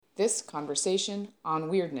This conversation on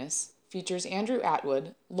weirdness features Andrew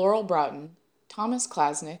Atwood, Laurel Broughton, Thomas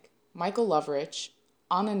Klasnick, Michael Lovrich,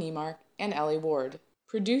 Anna Niemark, and Ellie Ward.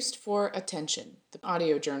 Produced for Attention, the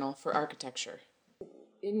audio journal for architecture.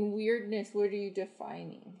 In weirdness, what are you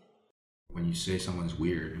defining? When you say someone's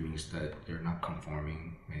weird, it means that they're not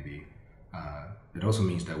conforming, maybe. It also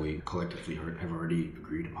means that we collectively have already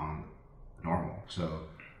agreed upon normal. So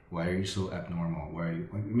why are you so abnormal?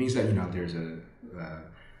 It means that, there's a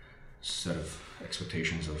set of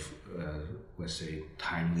expectations of, let's say,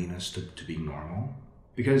 timeliness to be normal.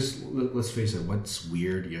 Because let's face it, what's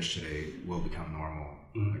weird yesterday will become normal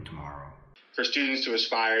like tomorrow. For students to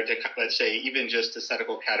aspire to, let's say, even just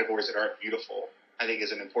aesthetical categories that aren't beautiful, I think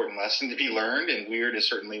is an important lesson to be learned, and weird is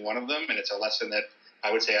certainly one of them, and it's a lesson that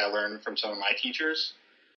I would say I learned from some of my teachers.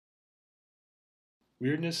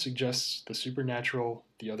 Weirdness suggests the supernatural,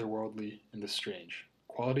 the otherworldly, and the strange,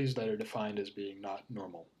 qualities that are defined as being not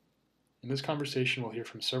normal. In this conversation, we'll hear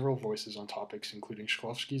from several voices on topics including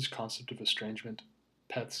Shklovsky's concept of estrangement,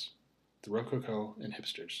 pets, the Rococo, and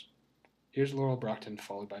hipsters. Here's Laurel Broughton,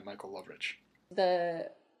 followed by Michael Lovrich.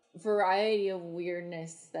 The variety of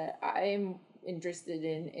weirdness that I'm interested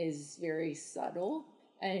in is very subtle,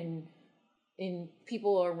 and in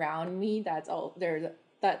people around me,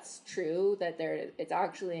 that's true, that it's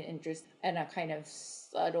actually an interest and a kind of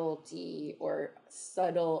subtlety or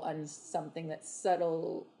something that's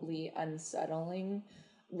subtly unsettling,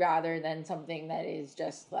 rather than something that is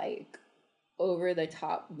just like over the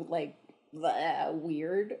top, like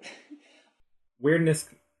weird. Weirdness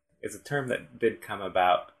is a term that did come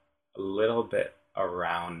about a little bit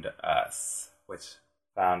around us, which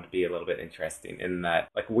found to be a little bit interesting in that,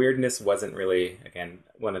 like, weirdness wasn't really, again,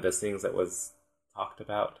 one of those things that was talked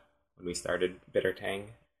about when we started Bitter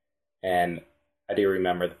Tang. And I do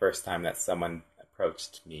remember the first time that someone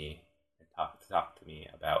approached me and talked to me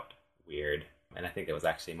about weird. And I think it was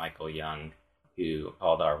actually Michael Young who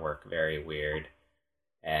called our work very weird.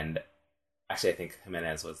 And actually, I think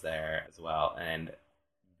Jimenez was there as well. And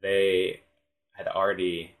they had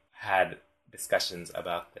already had discussions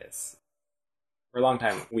about this. For a long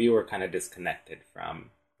time, we were kind of disconnected from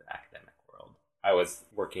the academic world. I was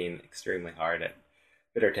working extremely hard at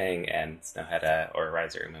Bitter Tang and Snøhetta or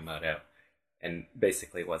Riser Umamoto, and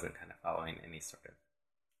basically wasn't kind of following any sort of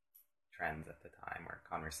trends at the time or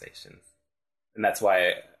conversations. And that's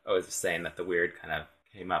why I was just saying that the weird kind of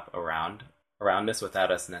came up around us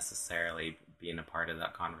without us necessarily being a part of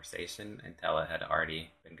that conversation until it had already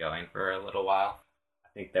been going for a little while. I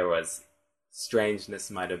think there was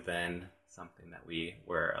strangeness might have been something that we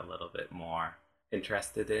were a little bit more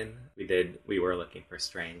interested in. We were looking for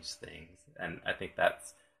strange things, and I think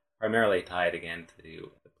that's primarily tied again to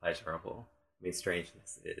the pleasurable. I mean,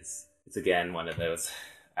 strangeness it's again one of those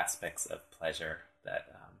aspects of pleasure that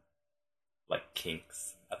like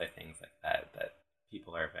kinks, other things like that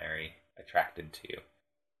people are very attracted to.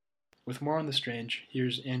 With more on the strange,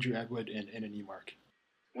 here's Andrew Atwood and Anna Niemark.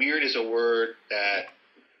 Weird is a word that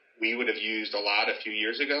we would have used a lot a few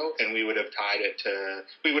years ago, and we would have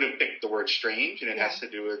picked the word strange, and it has to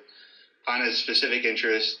do with Anna's specific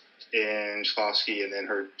interest in Shklovsky, and then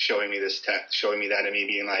her showing me this text, showing me that, and me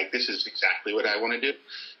being like, this is exactly what I want to do.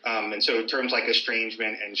 And so terms like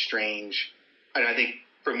estrangement and strange, and I think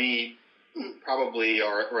for me, probably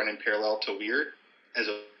are running parallel to weird as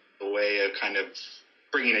a way of kind of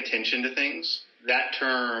bringing attention to things. That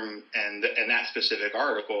term and that specific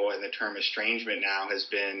article and the term estrangement now has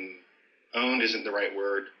been owned isn't the right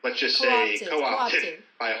word. Let's just say co-opted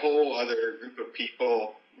by a whole other group of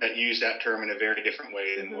people that use that term in a very different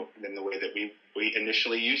way than the way that we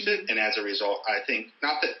initially used it. And as a result, I think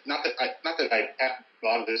not that a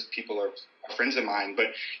lot of those people are friends of mine, but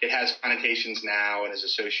it has connotations now and is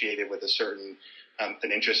associated with a certain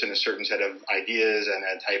an interest in a certain set of ideas and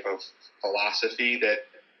a type of philosophy that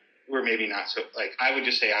we're maybe not so, like, I would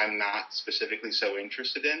just say I'm not specifically so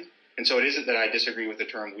interested in. And so it isn't that I disagree with the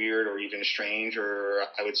term weird or even strange, or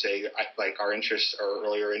I would say like our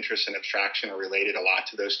earlier interests in abstraction are related a lot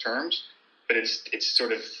to those terms, but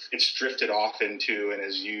it's drifted off into and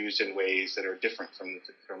is used in ways that are different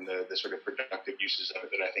from the sort of productive uses of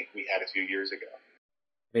it that I think we had a few years ago.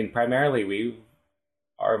 I mean, primarily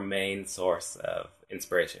our main source of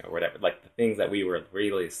inspiration or whatever, like the things that we were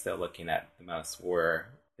really still looking at the most were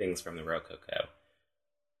things from the Rococo.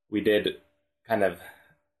 We did kind of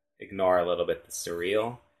ignore a little bit the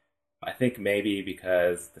surreal. I think maybe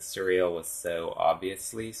because the surreal was so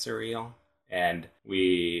obviously surreal, and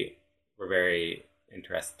we were very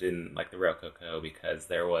interested in like the Rococo because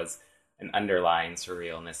there was an underlying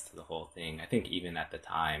surrealness to the whole thing. I think even at the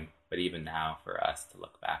time, but even now for us to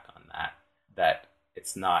look back on that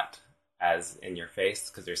it's not as in your face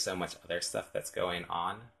because there's so much other stuff that's going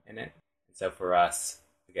on in it. And so for us,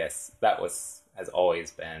 I guess has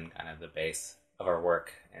always been kind of the base of our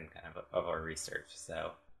work and kind of our research.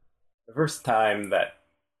 So the first time that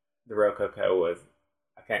the Rococo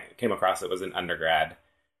came across it was in undergrad.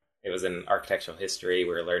 It was in architectural history.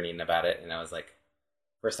 We were learning about it, and I was like,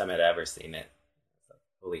 first time I'd ever seen it. I was like,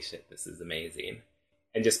 holy shit, this is amazing.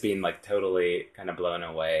 And just being like totally kind of blown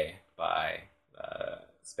away by the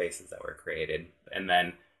spaces that were created. And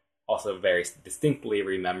then also very distinctly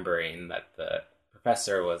remembering that the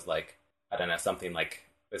professor was like, I don't know, something like,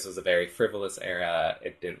 this was a very frivolous era.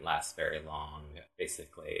 It didn't last very long.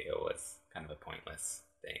 Basically, it was kind of a pointless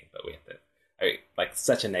thing, but we had like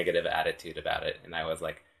such a negative attitude about it. And I was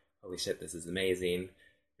like, holy shit, this is amazing.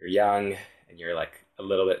 You're young and you're like a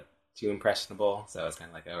little bit too impressionable. So I was kind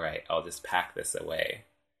of like, all right, I'll just pack this away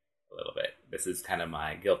a little bit. This is kind of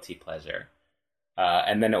my guilty pleasure.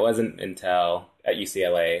 And then it wasn't until at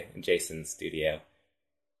UCLA in Jason's studio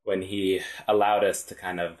when he allowed us to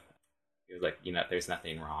he was like, there's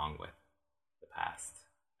nothing wrong with the past.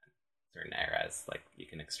 Certain eras, like you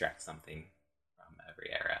can extract something from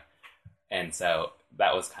every era. And so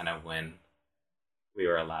that was kind of when we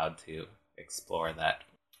were allowed to explore that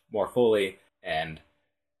more fully. And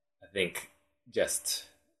I think just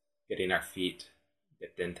getting our feet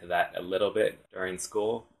dipped into that a little bit during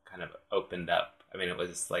school kind of opened up. I mean, it was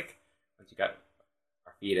just like, once you got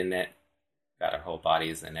our feet in it, got our whole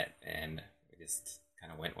bodies in it, and we just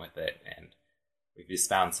kind of went with it. And we just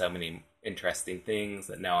found so many interesting things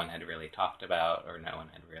that no one had really talked about or no one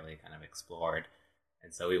had really kind of explored.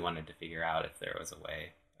 And so we wanted to figure out if there was a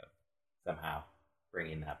way of somehow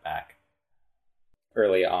bringing that back.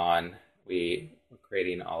 Early on, we were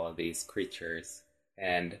creating all of these creatures,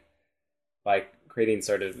 and by creating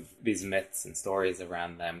sort of these myths and stories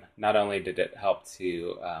around them, not only did it help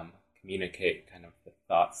to communicate kind of the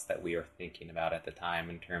thoughts that we were thinking about at the time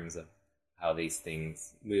in terms of how these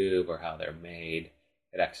things move or how they're made,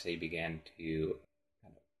 it actually began to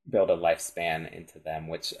kind of build a lifespan into them,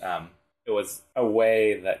 which it was a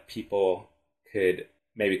way that people could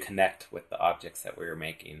maybe connect with the objects that we were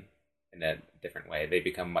making in a different way. They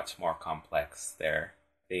become much more complex. They're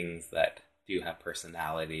things that do have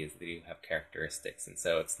personalities, they do have characteristics. And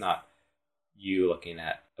so it's not you looking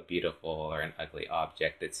at a beautiful or an ugly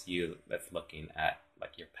object, it's you that's looking at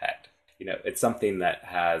like your pet. It's something that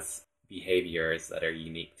has behaviors that are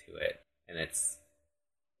unique to it. And it's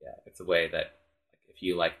a way that if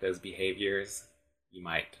you like those behaviors, you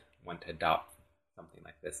might want to adopt something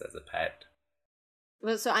like this as a pet.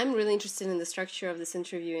 Well, so I'm really interested in the structure of this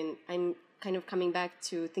interview, and I'm kind of coming back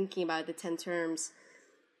to thinking about the 10 terms.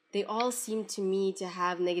 They all seem to me to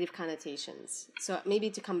have negative connotations. So maybe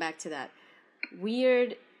to come back to that.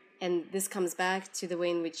 Weird, and this comes back to the way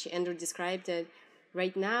in which Andrew described it,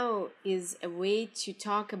 right now is a way to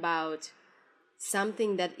talk about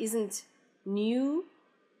something that isn't new,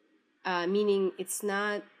 meaning it's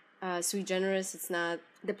not sui generis, it's not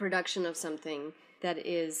the production of something that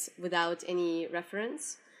is without any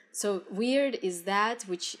reference. So weird is that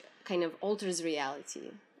which kind of alters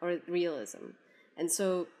reality or realism. And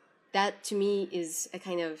so that to me is a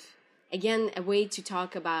kind of, again, a way to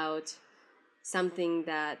talk about something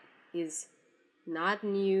that is not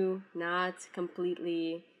new, not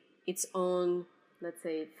completely its own, let's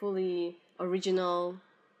say, fully original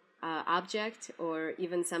object, or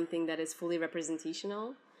even something that is fully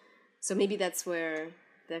representational. So maybe that's where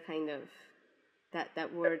the kind of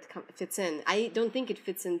that word fits in. I don't think it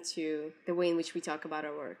fits into the way in which we talk about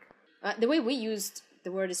our work. The way we used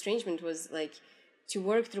the word estrangement was like to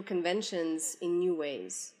work through conventions in new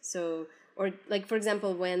ways. So, or like, for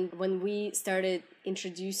example, when we started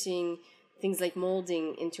introducing things like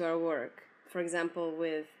molding into our work, for example,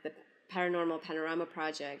 with the Paranormal Panorama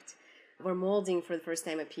project, where molding for the first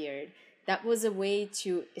time appeared, that was a way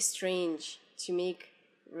to estrange, to make,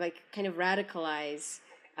 like, kind of radicalize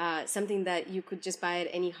something that you could just buy at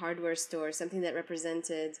any hardware store, something that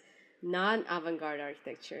represented non-avant-garde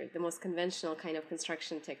architecture, the most conventional kind of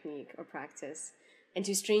construction technique or practice, and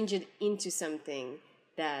to estrange it into something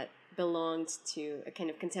that belonged to a kind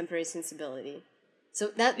of contemporary sensibility. So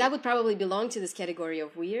that would probably belong to this category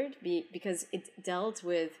of weird, because it dealt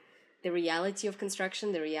with the reality of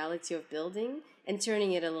construction, the reality of building, and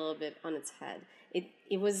turning it a little bit on its head.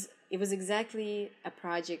 It was exactly a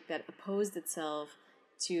project that opposed itself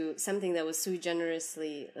to something that was sui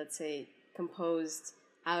generously, let's say, composed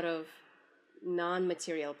out of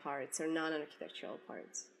non-material parts or non-architectural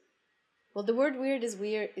parts. Well, the word weird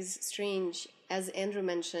is strange. As Andrew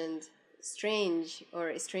mentioned, strange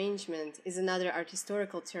or estrangement is another art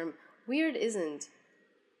historical term. Weird isn't.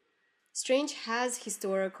 strange has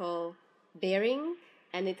historical bearing,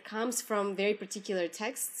 and it comes from very particular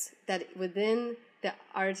texts that within the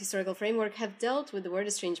art historical framework have dealt with the word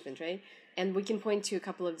estrangement, right? And we can point to a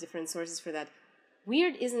couple of different sources for that.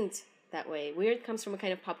 Weird isn't that way. Weird comes from a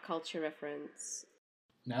kind of pop culture reference.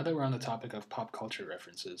 Now that we're on the topic of pop culture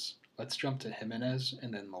references, let's jump to Jimenez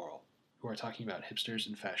and then Laurel, who are talking about hipsters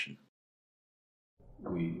in fashion.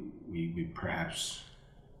 We perhaps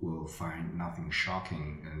will find nothing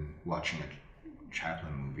shocking in watching a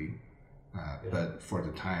Chaplin movie, but for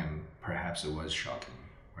the time, perhaps it was shocking,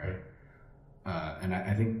 right? And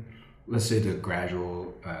I think, let's say the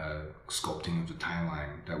gradual sculpting of the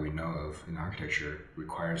timeline that we know of in architecture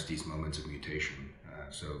requires these moments of mutation.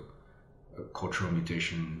 So cultural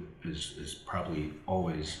mutation is probably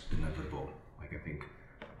always inevitable. Like I think,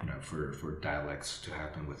 for dialects to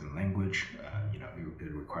happen within language,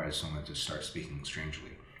 it requires someone to start speaking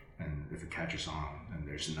strangely. And if it catches on and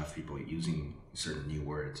there's enough people using certain new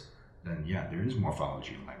words, then yeah, there is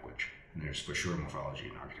morphology in language. And there's for sure morphology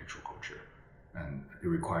in architectural culture. And it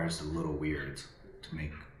requires the little weirds to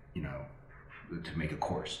make, to make a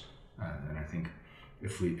course. And I think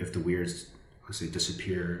if the weirds, let's say,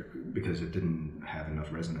 disappear because it didn't have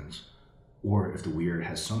enough resonance, or if the weird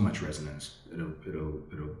has so much resonance,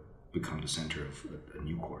 it'll become the center of a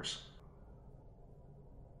new course.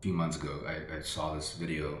 A few months ago, I saw this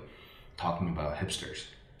video talking about hipsters.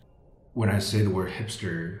 When I say the word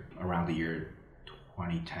hipster around the year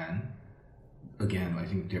 2010, again, I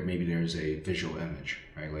think there's a visual image,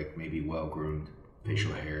 right? Like maybe well-groomed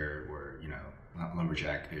facial hair, or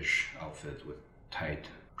lumberjack-ish outfit with tight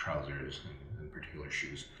trousers and particular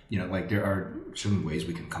shoes. Like there are certain ways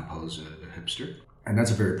we can compose a hipster, and that's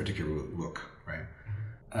a very particular look, right?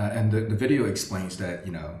 And the video explains that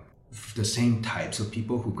the same types of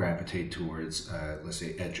people who gravitate towards, let's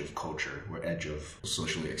say, edge of culture or edge of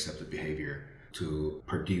socially accepted behavior to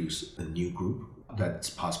produce a new group that's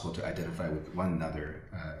possible to identify with one another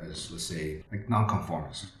as, let's say, like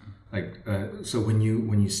nonconformists. So when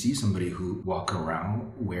you see somebody who walk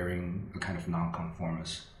around wearing a kind of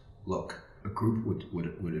nonconformist look, a group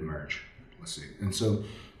would emerge, let's say. And so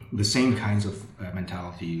the same kinds of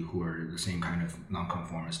mentality who are the same kind of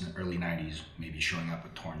nonconformists in the early 90s, maybe showing up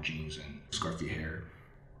with torn jeans and scruffy hair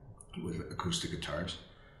with acoustic guitars.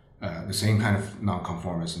 The same kind of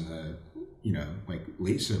nonconformists in the like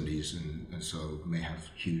late 70s, and so may have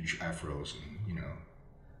huge afros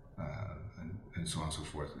and so on and so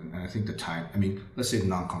forth. And I think the time, let's say the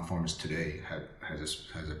nonconformists today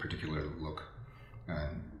has a particular look,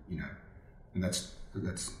 and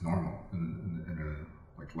that's normal in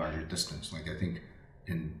a like larger distance. Like I think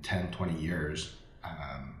in 10, 20 years,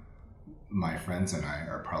 my friends and I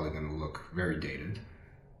are probably going to look very dated,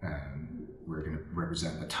 and we're going to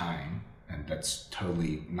represent a time. And that's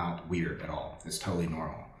totally not weird at all. It's totally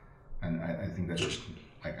normal. And I think that's just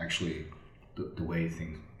like actually the way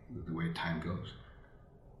time goes.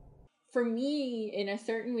 For me, in a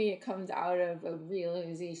certain way, it comes out of a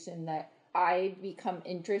realization that I become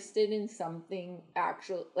interested in something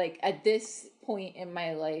actual, like at this point in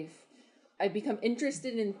my life, I become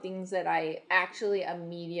interested in things that I actually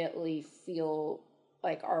immediately feel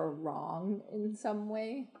like are wrong in some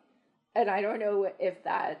way. And I don't know if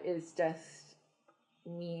that is just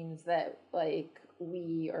means that like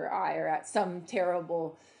we or I are at some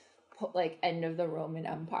terrible like end of the Roman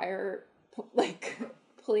Empire like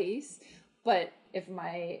place, but if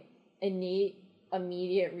my innate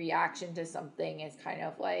immediate reaction to something is kind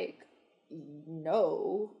of like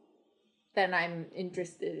no, then I'm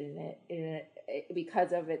interested in it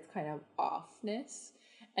because of its kind of offness.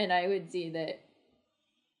 And I would see that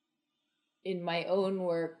in my own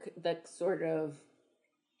work, the sort of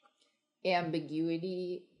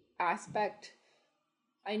ambiguity aspect,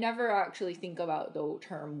 I never actually think about the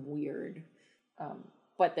term weird,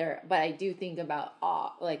 but I do think about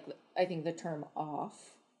off. Like I think the term off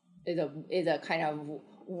is a kind of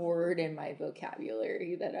word in my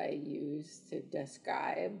vocabulary that I use to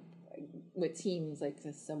describe what seems like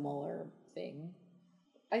a similar thing.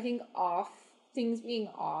 I think things being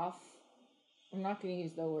off. I'm not going to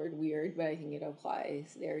use the word weird, but I think it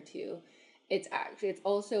applies there too. It's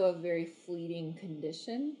also a very fleeting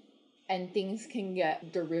condition, and things can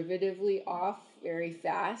get derivatively off very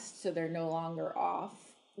fast, so they're no longer off.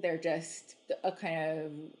 They're just a kind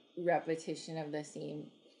of repetition of the same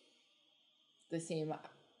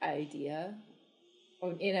idea.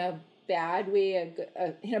 In a bad way,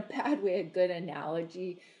 a good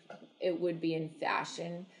analogy, it would be in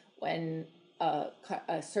fashion when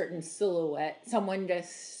a certain silhouette, someone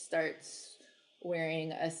just starts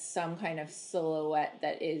wearing some kind of silhouette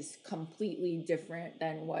that is completely different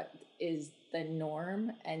than what is the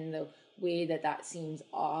norm, and the way that seems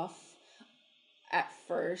off at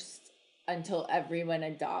first until everyone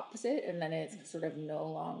adopts it, and then it's sort of no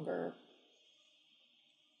longer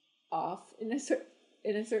off in a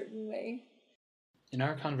certain way. In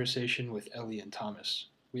our conversation with Ellie and Thomas,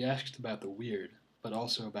 we asked about the weird, but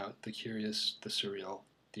also about the curious, the surreal,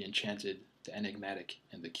 the enchanted, the enigmatic,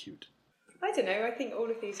 and the cute. I don't know, I think all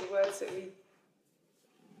of these are words that we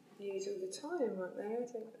use all the time, aren't they?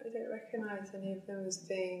 I don't recognise any of them as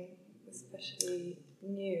being especially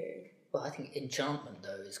new. Well, I think enchantment,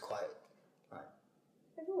 though, is quite... Right.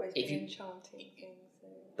 They've always been enchanting things. So.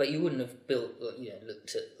 But you wouldn't have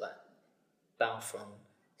looked at, like, Balfron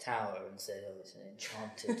Tower and said, oh, it's an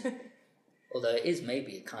enchanted... Although it is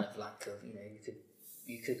maybe a kind of like of,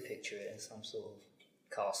 you could picture it as some sort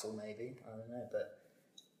of castle, maybe. I don't know, but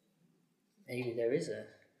maybe there is a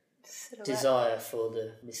desire for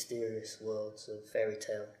the mysterious worlds of fairy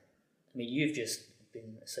tale. I mean, you've just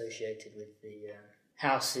been associated with the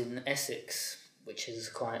house in Essex, which is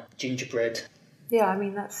quite gingerbread. Yeah, I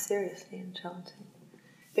mean, that's seriously enchanting.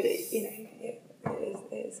 But, it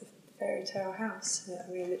is a fairy tale house.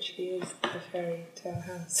 I mean, it literally is a fairy tale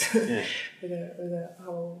house with a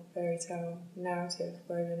whole fairy tale narrative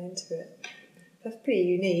woven into it. That's pretty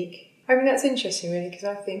unique. I mean, that's interesting, really, because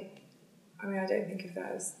I don't think of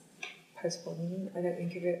that as postmodern. I don't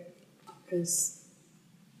think of it as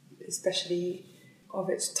especially of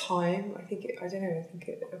its time. I think it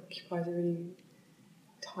occupies a really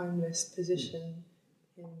timeless position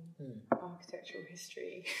in architectural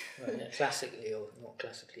history. Right, yeah, classically, or not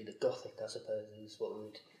classically, the Gothic, I suppose, is what we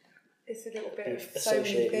would. It's a little bit of so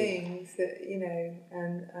many things that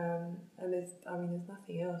and there's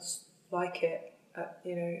nothing else like it,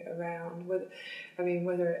 around.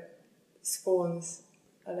 Whether it spawns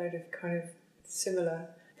a load of kind of similar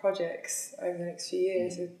projects over the next few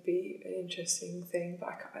years would be an interesting thing, but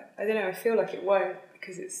I don't know. I feel like it won't,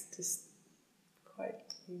 because it's just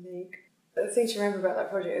quite unique. The thing to remember about that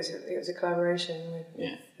project is it was a collaboration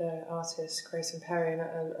with the artist Grayson Perry, and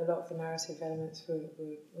a lot of the narrative elements were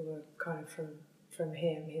kind of from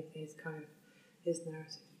him, his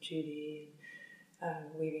narrative, Judy,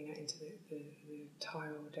 and weaving that into the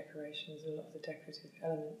tile decorations, a lot of the decorative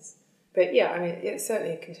elements. But yeah, I mean, it's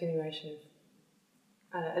certainly a continuation of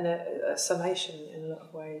and a summation in a lot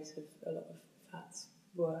of ways of a lot of Fat's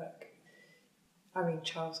work. I mean,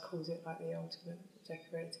 Charles calls it like the ultimate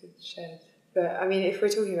decorated shed. But I mean, if we're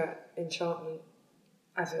talking about enchantment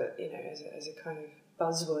as a kind of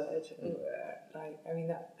buzzword,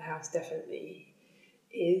 that house definitely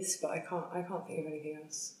is, but I can't think of anything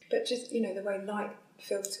else. But just the way light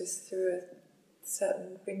filters through a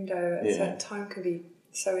certain window at a certain time can be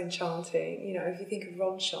so enchanting. If you think of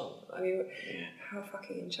Ronchon, I mean, how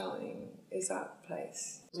fucking enchanting is that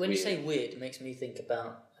place? When you say weird, it makes me think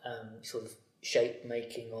about sort of shape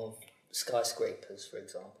making of skyscrapers, for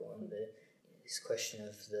example, and this question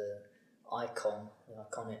of the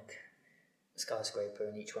iconic skyscraper,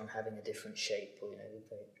 and each one having a different shape, or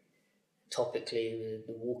topically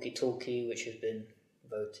the walkie-talkie, which has been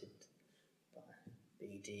voted by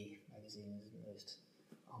BD magazine as the most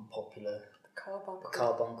unpopular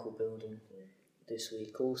Carbuncle building this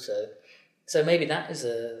week also. So maybe that is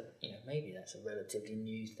maybe that's a relatively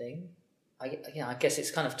new thing. I guess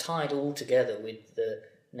it's kind of tied all together with the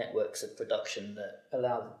networks of production that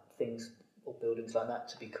allow things or buildings like that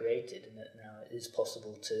to be created, and that now it is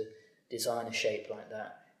possible to design a shape like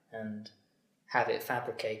that and have it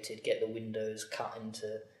fabricated, get the windows cut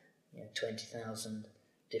into 20,000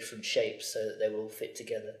 different shapes so that they will fit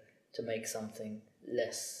together to make something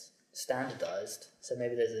less standardized. So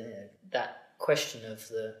maybe there's that question of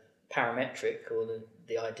the parametric, or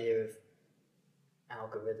the idea of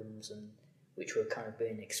algorithms, and which were kind of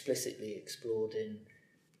being explicitly explored in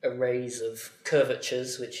arrays of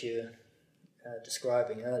curvatures, which you were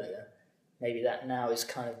describing earlier. Maybe that now is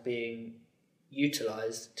kind of being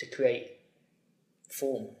utilized to create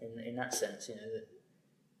form in that sense.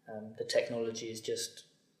 That the technology is just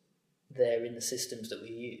there in the systems that we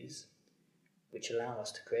use, which allow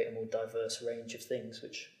us to create a more diverse range of things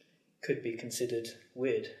which could be considered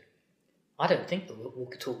weird. I don't think the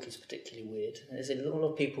walkie-talkie is particularly weird. There's a lot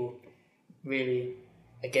of people really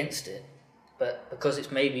against it, but because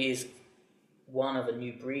it maybe is one of a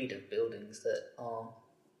new breed of buildings that are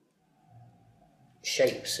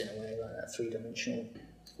shapes in a way, like that, three-dimensional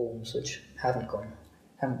forms which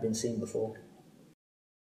haven't been seen before.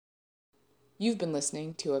 You've been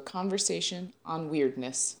listening to a conversation on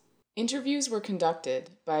weirdness. Interviews were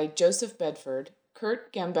conducted by Joseph Bedford,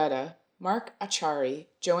 Kurt Gambetta, Mark Achari,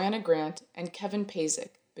 Joanna Grant, and Kevin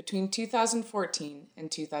Pazik between 2014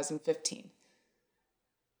 and 2015.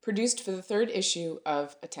 Produced for the third issue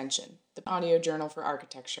of Attention, the audio journal for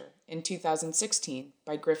architecture, in 2016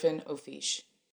 by Griffin O'Fish.